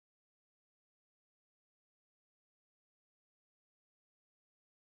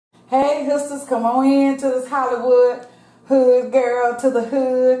Hey, sisters, come on in to this Hollywood hood girl to the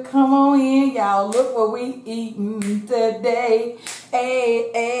hood. Come on in, y'all. Look what we eating today. Hey,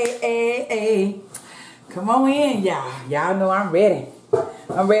 hey, hey, hey. Come on in, y'all. Y'all know I'm ready.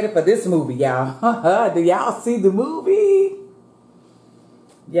 I'm ready for this movie, y'all. Do y'all see the movie?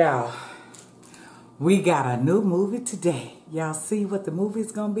 Y'all, we got a new movie today. Y'all see what the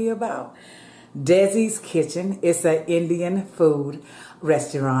movie's gonna be about? Desi's Kitchen. It's an Indian food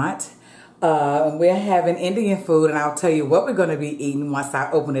restaurant. We're having Indian food, and I'll tell you what we're going to be eating once I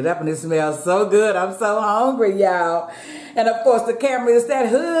open it up, and it smells so good. I'm so hungry, y'all. And of course, the camera is that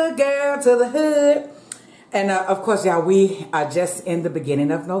hood girl to the hood. And of course, y'all, we are just in the beginning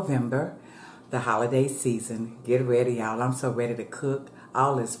of November, the holiday season. Get ready, y'all. I'm so ready to cook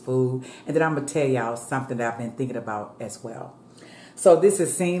all this food. And then I'm going to tell y'all something that I've been thinking about as well. So this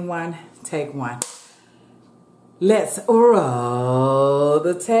is scene one, take one. Let's roll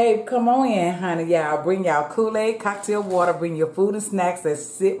the tape. Come on in, honey, y'all. Bring y'all Kool-Aid, cocktail water. Bring your food and snacks. Let's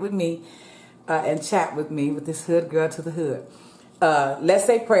sit with me and chat with me with this hood girl to the hood. Let's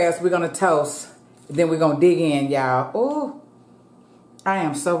say prayers. We're going to toast. Then we're going to dig in, y'all. Ooh, I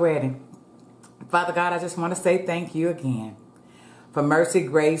am so ready. Father God, I just want to say thank you again for mercy,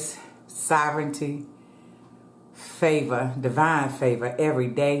 grace, sovereignty, favor, divine favor every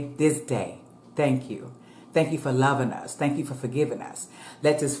day, this day. Thank you. Thank you for loving us. Thank you for forgiving us.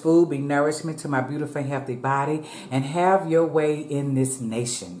 Let this food be nourishment to my beautiful and healthy body, and have your way in this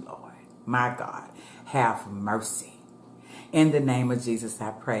nation, Lord. My God, have mercy. In the name of Jesus,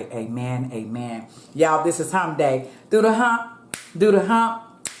 I pray. Amen, amen. Y'all, this is hump day. Do the hump, do the hump,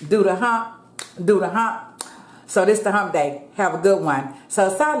 do the hump, do the hump. So this the hump day. Have a good one. So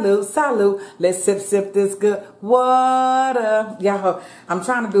salute, salute. Let's sip this good water. Y'all, I'm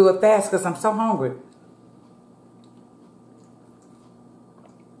trying to do it fast because I'm so hungry.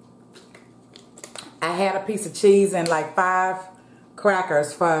 I had a piece of cheese and like 5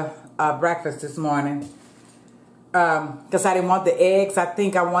 crackers for breakfast this morning. Because I didn't want the eggs. I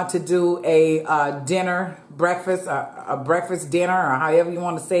think I want to do a dinner breakfast, a breakfast dinner, or however you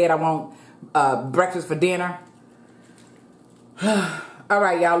want to say it. I want breakfast for dinner. All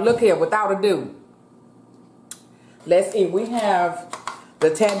right, y'all, look here. Without ado, let's eat. We have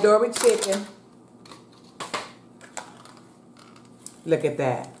the tandoori chicken. Look at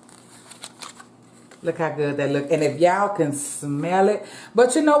that. Look how good that look. And if y'all can smell it.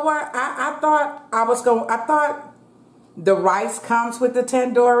 But you know what? I thought the rice comes with the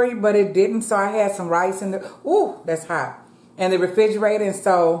tandoori, but it didn't. So I had some rice in the, ooh, that's hot, in the refrigerator. And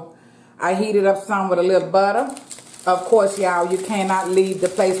so I heated up some with a little butter. Of course, y'all, you cannot leave the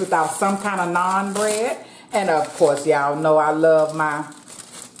place without some kind of naan bread. And of course, y'all know I love my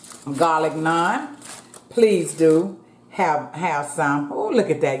garlic naan. Please do have some. Oh, look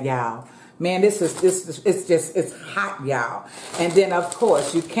at that, y'all. Man, it's hot, y'all. And then, of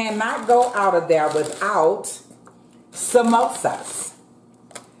course, you cannot go out of there without samosas.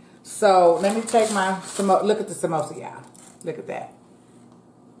 So, let me take my samosa. Look at the samosa, y'all. Look at that.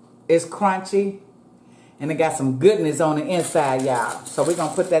 It's crunchy. And it got some goodness on the inside, y'all. So, we're going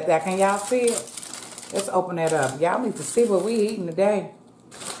to put that there. Can y'all see it? Let's open that up. Y'all need to see what we eating today.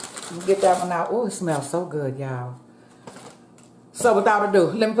 Let me get that one out. Oh, it smells so good, y'all. So without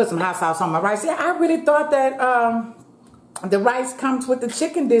ado, let me put some hot sauce on my rice. Yeah, I really thought that the rice comes with the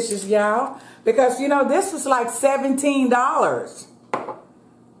chicken dishes, y'all. Because, you know, this was like $17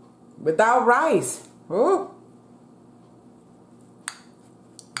 without rice. Ooh.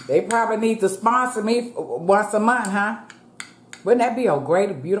 They probably need to sponsor me once a month, huh? Wouldn't that be a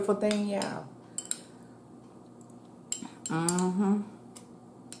great, beautiful thing, y'all?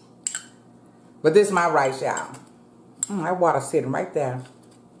 But this is my rice, y'all. That water's sitting right there.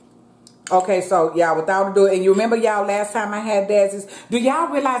 Okay, so y'all, without ado, and you remember y'all last time I had Desi's. Do y'all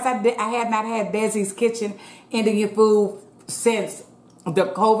realize I had not had Desi's Kitchen Indian food since the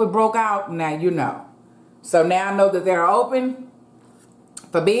COVID broke out? Now you know. So now I know that they're open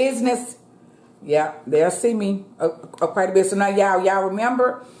for business. Yeah, they'll see me quite a bit. So now y'all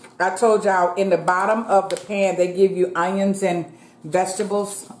remember I told y'all in the bottom of the pan they give you onions and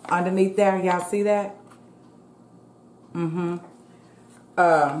vegetables underneath there. Y'all see that?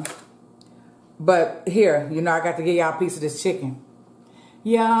 But here, you know, I got to give y'all a piece of this chicken.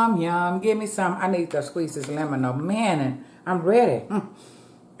 Yum, yum. Give me some. I need to squeeze this lemon up. Man, and I'm ready.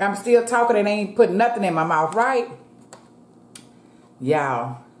 I'm still talking and ain't putting nothing in my mouth, right?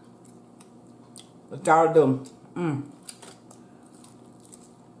 Y'all. What y'all do?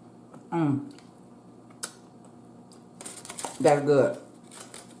 That's good.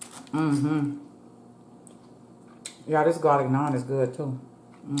 Y'all, this garlic naan is good too.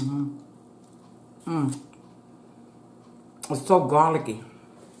 It's so garlicky.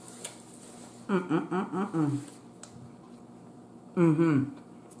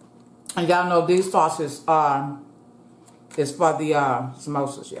 And y'all know these sauces is for the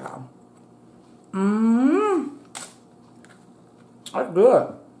samosas, y'all. That's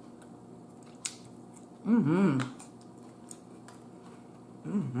good.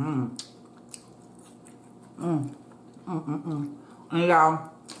 And y'all,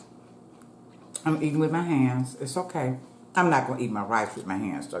 I'm eating with my hands. It's okay. I'm not gonna eat my rice with my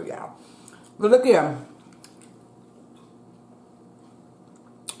hands, though, y'all. But look here.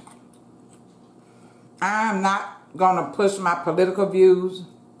 I'm not gonna push my political views,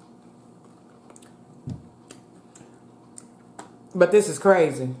 but this is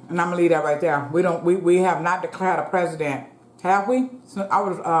crazy, and I'm gonna leave that right there. We have not declared a president, have we? So I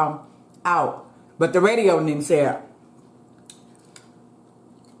was out, but the radio didn't say it.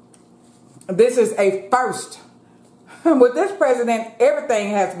 This is a first. With this president, everything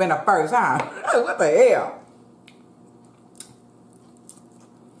has been a first, huh? What the hell?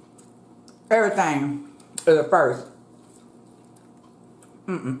 Everything is a first.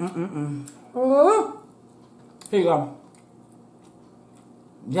 Ooh. Here you go.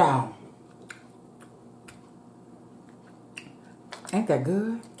 Y'all. Ain't that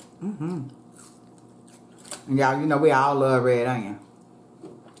good? And y'all, you know we all love red onion.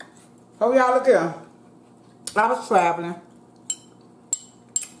 Oh, y'all, look here. I was traveling.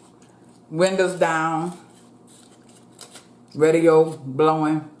 Windows down. Radio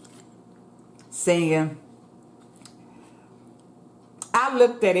blowing. Singing. I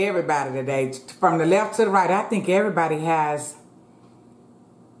looked at everybody today. From the left to the right. I think everybody has...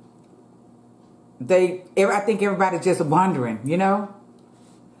 I think everybody's just wondering, you know?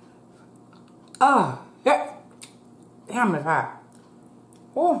 Oh, damn, it's hot.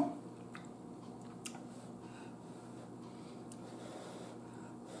 Oh.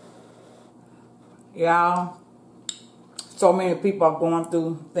 Y'all, so many people are going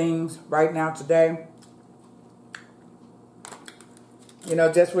through things right now today. You know,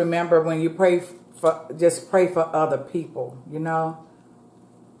 just remember when you pray just pray for other people, you know.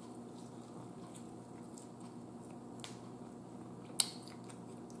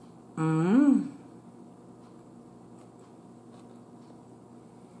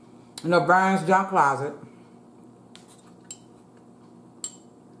 You know, Burns junk closet.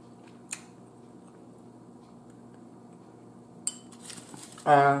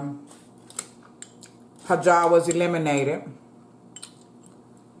 Her job was eliminated.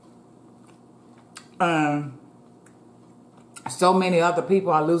 So many other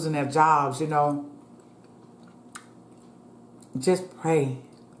people are losing their jobs, you know. Just pray.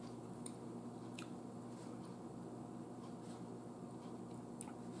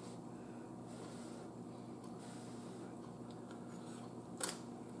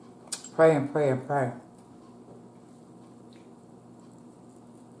 Pray and pray and pray.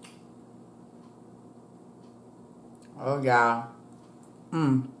 Oh, y'all.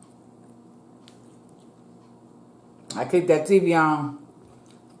 I keep that TV on,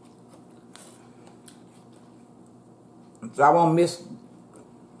 so I won't miss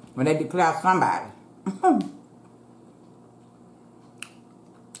when they declare somebody.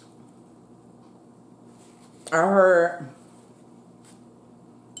 I heard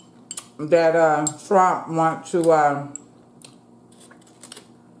that Trump wants to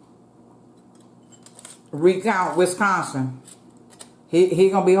recount Wisconsin. He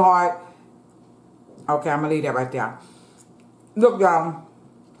gonna be hard. Okay, I'm gonna leave that right there. Look, y'all,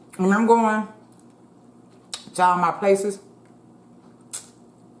 when I'm going to all my places,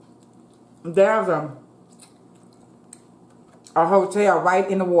 there's a hotel right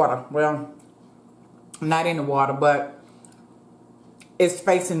in the water. Well, not in the water, but it's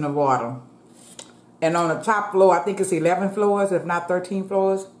facing the water. And on the top floor, I think it's 11 floors, if not 13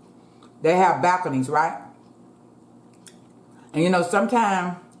 floors, they have balconies, right? And you know,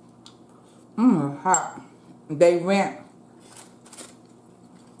 sometimes, hot, they rent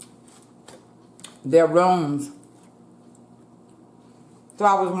their rooms. So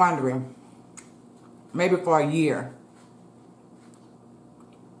I was wondering, maybe for a year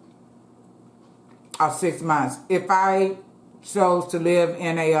or 6 months, if I chose to live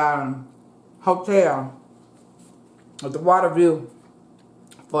in a hotel with the water view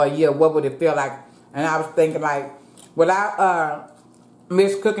for a year, what would it feel like? And I was thinking, like, would I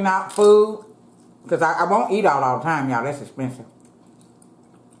miss cooking out food? Because I won't eat out all the time, y'all. That's expensive.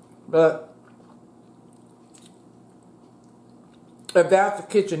 But if that's the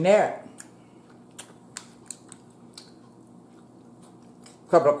kitchenette,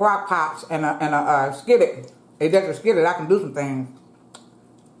 couple of crock pots, and a skillet. If there's a skillet, I can do some things.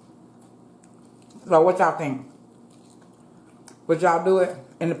 So what y'all think? Would y'all do it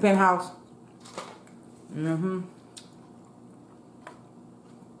in the penthouse?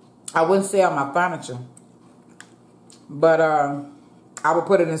 I wouldn't sell my furniture, but I would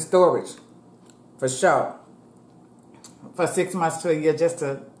put it in storage for sure for 6 months to a year just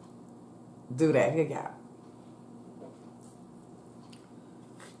to do that. Here, y'all.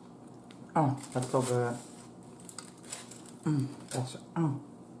 Oh, that's so good. That's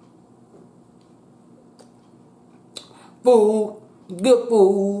food, good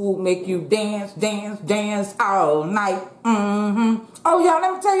food, make you dance, dance, dance all night. Oh, y'all,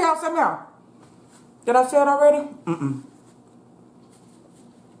 let me tell y'all something else. Did I say it already?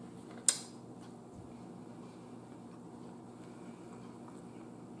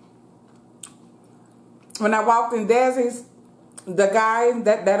 When I walked in Desi's, the guy,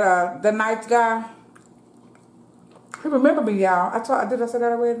 the nice guy, he remembered me, y'all. Did I say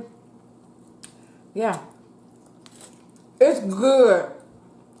that already? Yeah. It's good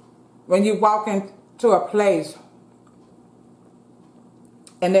when you walk into a place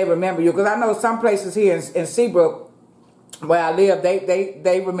and they remember you. Because I know some places here in Seabrook, where I live,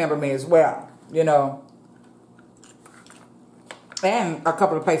 they remember me as well, you know. And a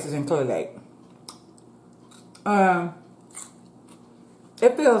couple of places in Clear Lake.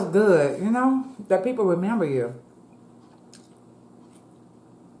 It feels good, you know, that people remember you.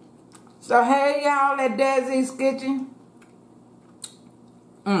 So, hey, y'all at Desi's Kitchen.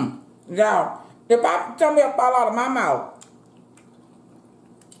 Y'all, if I tell me to fall out of my mouth,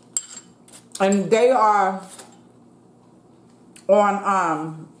 and they are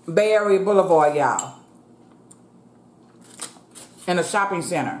on Bay Area Boulevard, y'all, in a shopping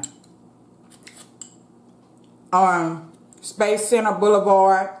center, on Space Center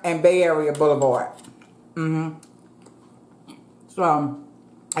Boulevard and Bay Area Boulevard. So,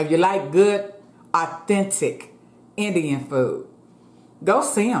 if you like good, authentic Indian food, go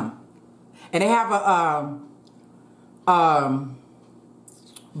see them. And they have a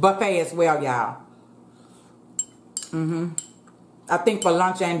buffet as well, y'all. I think for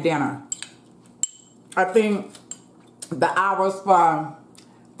lunch and dinner. I think the hours for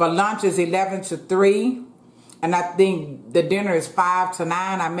lunch is 11 to 3. And I think the dinner is 5 to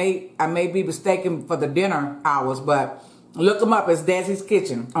 9. I may be mistaken for the dinner hours, but look them up. It's Desi's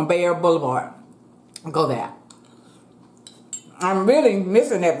Kitchen on Bay Area Boulevard. Go there. I'm really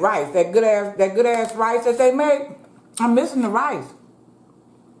missing that rice, that good ass rice that they make. I'm missing the rice.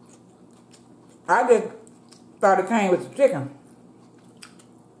 I just thought it came with the chicken.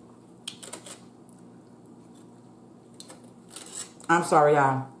 I'm sorry,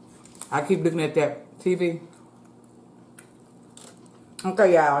 y'all. I keep looking at that TV.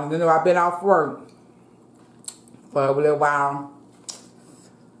 Okay, y'all. You know I've been off work for a little while.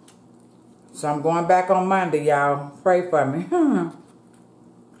 So I'm going back on Monday, y'all. Pray for me.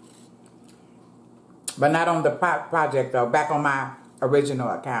 But not on the project, though. Back on my original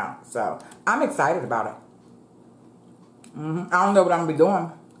account. So I'm excited about it. I don't know what I'm going to be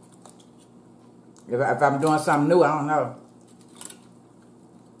doing. If I'm doing something new, I don't know.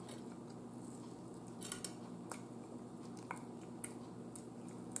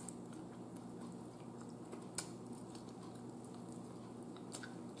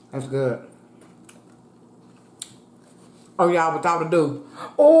 That's good. Oh, y'all, what y'all to do?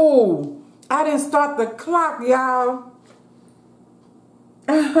 Oh, I didn't start the clock, y'all.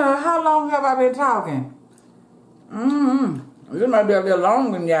 How long have I been talking? This might be a little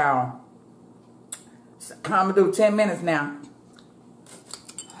longer than y'all. I'm going to do 10 minutes now.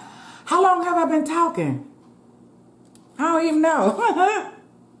 How long have I been talking? I don't even know.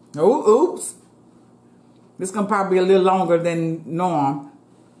 Oh, oops. This is going to probably be a little longer than norm.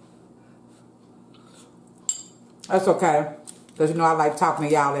 That's okay. Because you know I like talking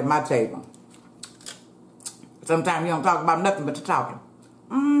to y'all at my table. Sometimes you don't talk about nothing but you're talking.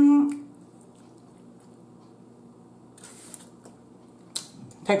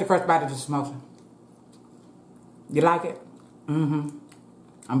 Take the first bite of the samosa. You like it? I'm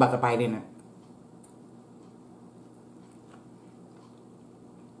about to bite in it.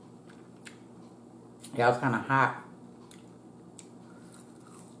 Yeah, it's kind of hot.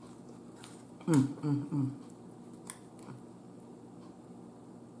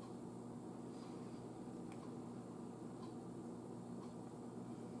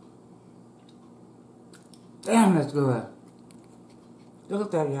 Damn, that's good. Look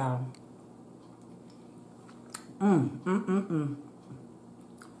at that, y'all.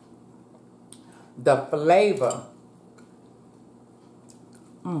 The flavor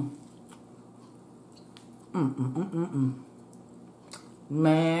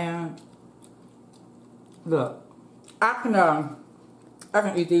Man, look, I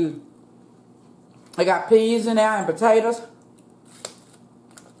can eat these. I got peas in there and potatoes,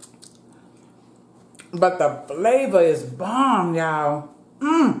 but the flavor is bomb, y'all.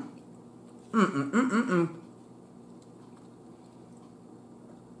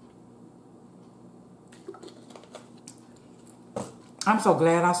 I'm so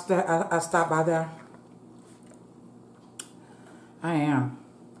glad I stopped by there. I am.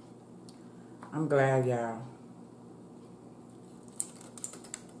 I'm glad, y'all.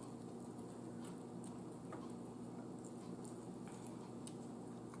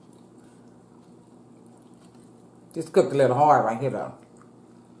 Just cooked a little hard right here, though.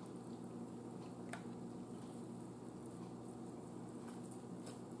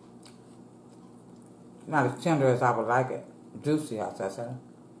 Not as tender as I would like it. Juicy, I say.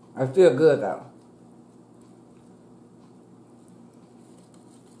 It's still good, though.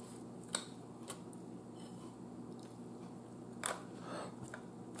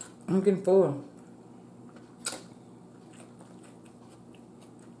 I'm getting full.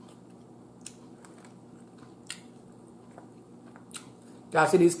 Y'all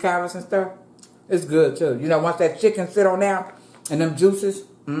see these carrots and stuff? It's good too. You know, once that chicken sit on there and them juices.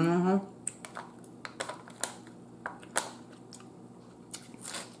 You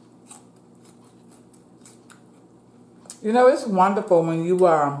know, it's wonderful when you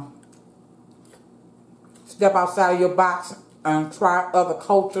step outside of your box and try other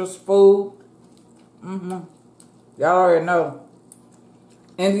cultures' food. Y'all already know.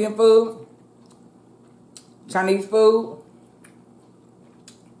 Indian food, Chinese food,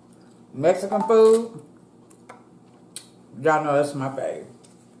 Mexican food. Y'all know that's my favorite.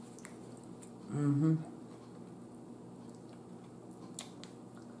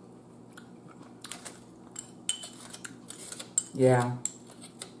 Yeah.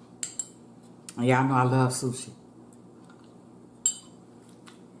 And y'all know I love sushi.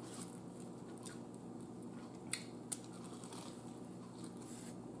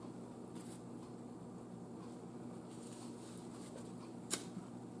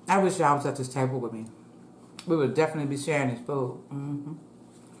 I wish y'all was at this table with me. We would definitely be sharing this food.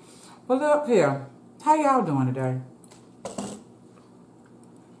 Well, look here. How y'all doing today?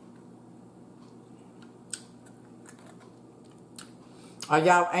 Are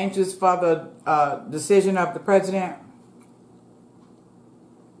y'all anxious for the decision of the president?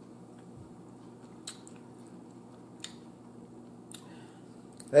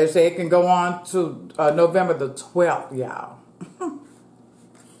 They say it can go on to November the 12th, y'all.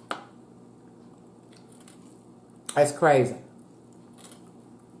 That's crazy.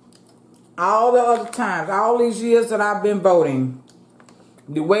 All the other times, all these years that I've been voting,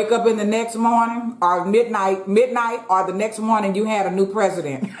 you wake up in the next morning or midnight or the next morning you had a new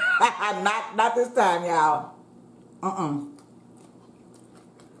president. Not this time, y'all.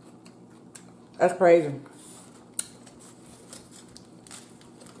 That's crazy.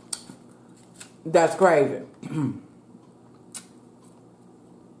 That's crazy.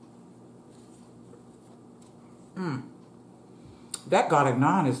 That garlic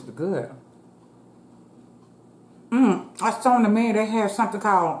naan is good. I saw in the menu they have something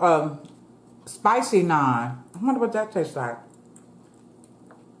called spicy naan. I wonder what that tastes like.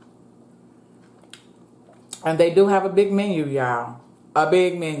 And they do have a big menu, y'all. A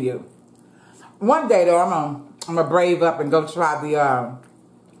big menu. One day though, I'm gonna brave up and go try the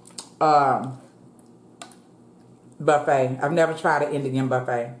buffet. I've never tried an Indian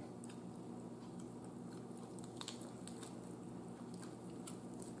buffet.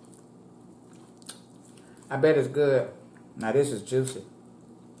 I bet it's good. Now this is juicy.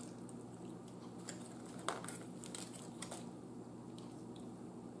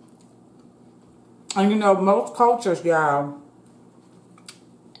 And you know, most cultures, y'all,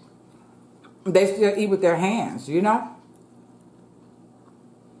 they still eat with their hands, you know?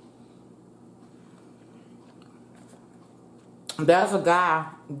 There's a guy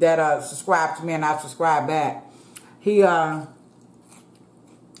that subscribed to me and I subscribed back. He, I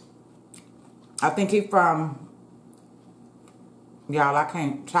think he from, y'all,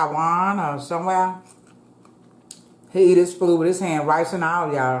 Taiwan or somewhere. He eat his food with his hand, rice and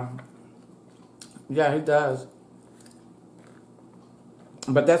all, y'all. Yeah, he does.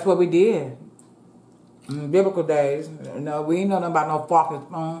 But that's what we did. In biblical days, you know, we ain't know nothing about no fork and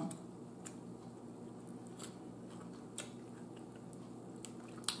spoon.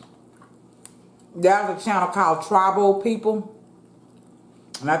 There's a channel called Tribal People.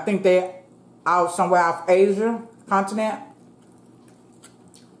 And I think they're out somewhere off Asia continent.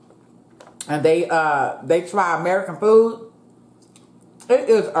 and they try American food. It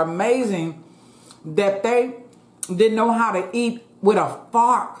is amazing that they didn't know how to eat with a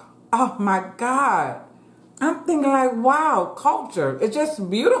fork. Oh my God. I'm thinking like, wow, culture. It's just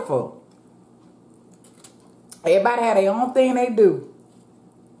beautiful. Everybody had their own thing they do.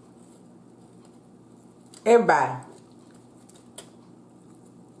 Everybody.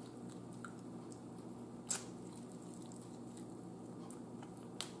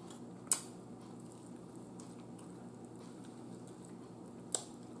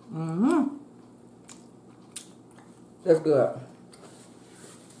 That's good.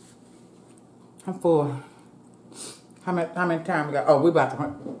 I'm full. How many time we got? Oh, we about to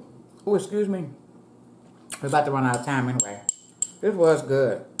run. Oh, excuse me. We're about to run out of time anyway. This was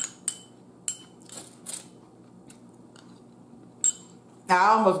good.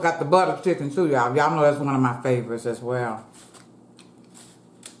 I almost got the butter chicken too, y'all. Y'all know that's one of my favorites as well.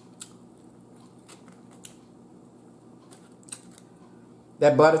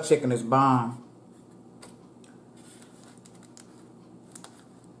 That butter chicken is bomb.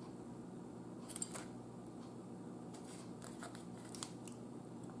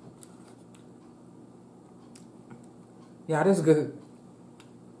 Yeah, this is good.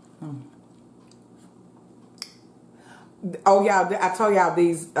 Oh, y'all, I told y'all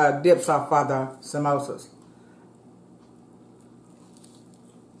these dips are for the samosas.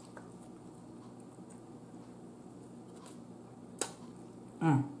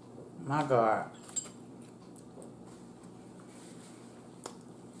 My God.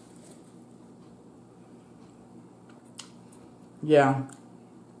 Yeah.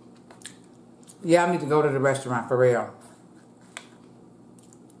 Yeah, I need to go to the restaurant for real.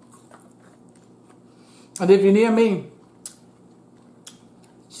 And if you're near me,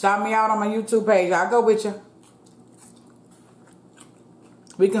 shout me out on my YouTube page. I'll go with you.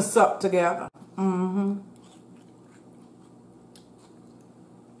 We can sup together.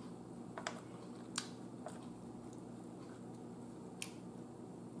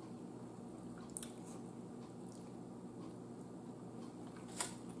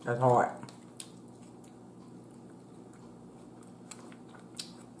 That's hard.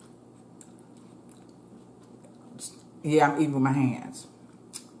 Yeah, I'm eating with my hands.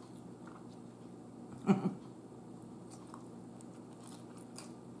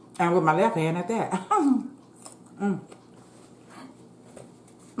 And with my left hand at that.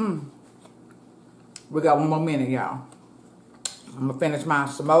 We got one more minute, y'all. I'm going to finish my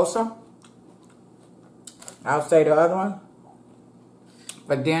samosa. I'll say the other one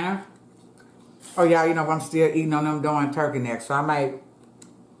for dinner. Oh, y'all, you know, I'm still eating on them doing turkey necks, so I might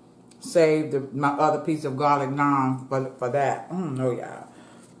save my other piece of garlic naan for that. Oh, y'all.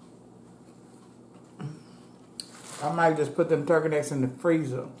 I might just put them turkey necks in the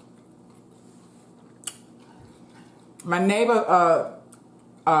freezer. My neighbor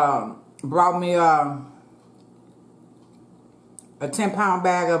brought me a 10-pound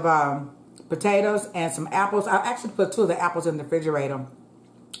bag of potatoes and some apples. I actually put 2 of the apples in the refrigerator.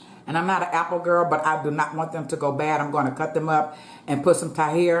 And I'm not an apple girl, but I do not want them to go bad. I'm going to cut them up and put some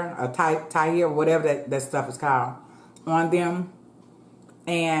tahir, whatever that stuff is called, on them.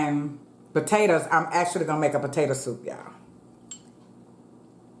 And potatoes, I'm actually going to make a potato soup, y'all.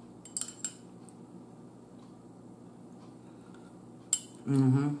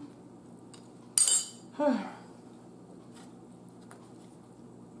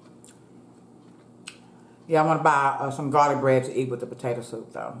 Yeah, I want to buy some garlic bread to eat with the potato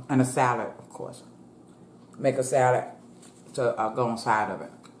soup, though. And a salad, of course. Make a salad to go on side of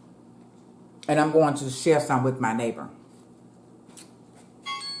it. And I'm going to share some with my neighbor.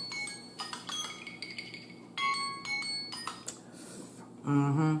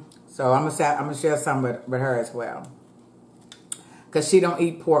 So I'm gonna share some with her as well. Because she don't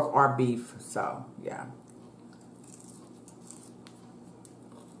eat pork or beef, so yeah.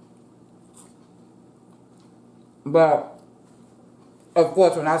 But of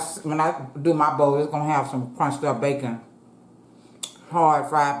course, when I do my bowl, it's gonna have some crunched up bacon, hard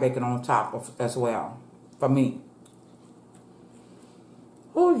fried bacon on top of as well for me.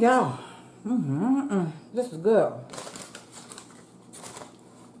 Oh yeah, this is good.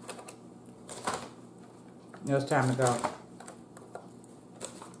 It's time to go.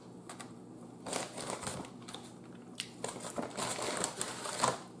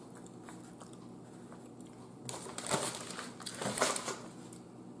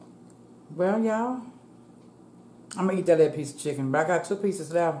 Well, y'all, I'm gonna eat that little piece of chicken, but I got 2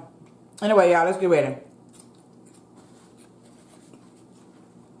 pieces left. Anyway, y'all, let's get ready.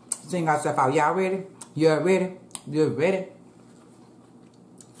 Sing ourselves out. Y'all ready? You're ready? You're ready?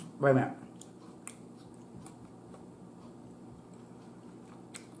 Wait a minute.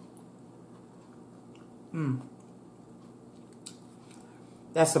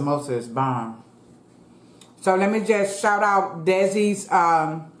 That samosa is bomb. So let me just shout out Desi's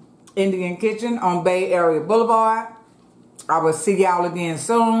Indian Kitchen on Bay Area Boulevard. I will see y'all again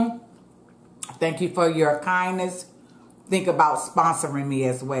soon. Thank you for your kindness. Think about sponsoring me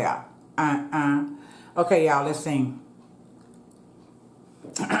as well. Okay, y'all, let's sing.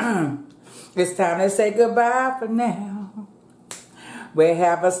 It's time to say goodbye for now. We'll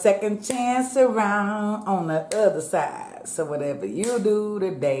have a second chance around on the other side. So whatever you do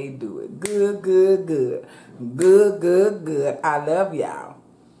today, do it good, good, good. Good, good, good. I love y'all.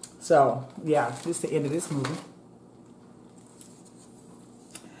 So, yeah, this is the end of this movie.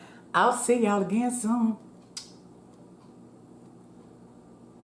 I'll see y'all again soon.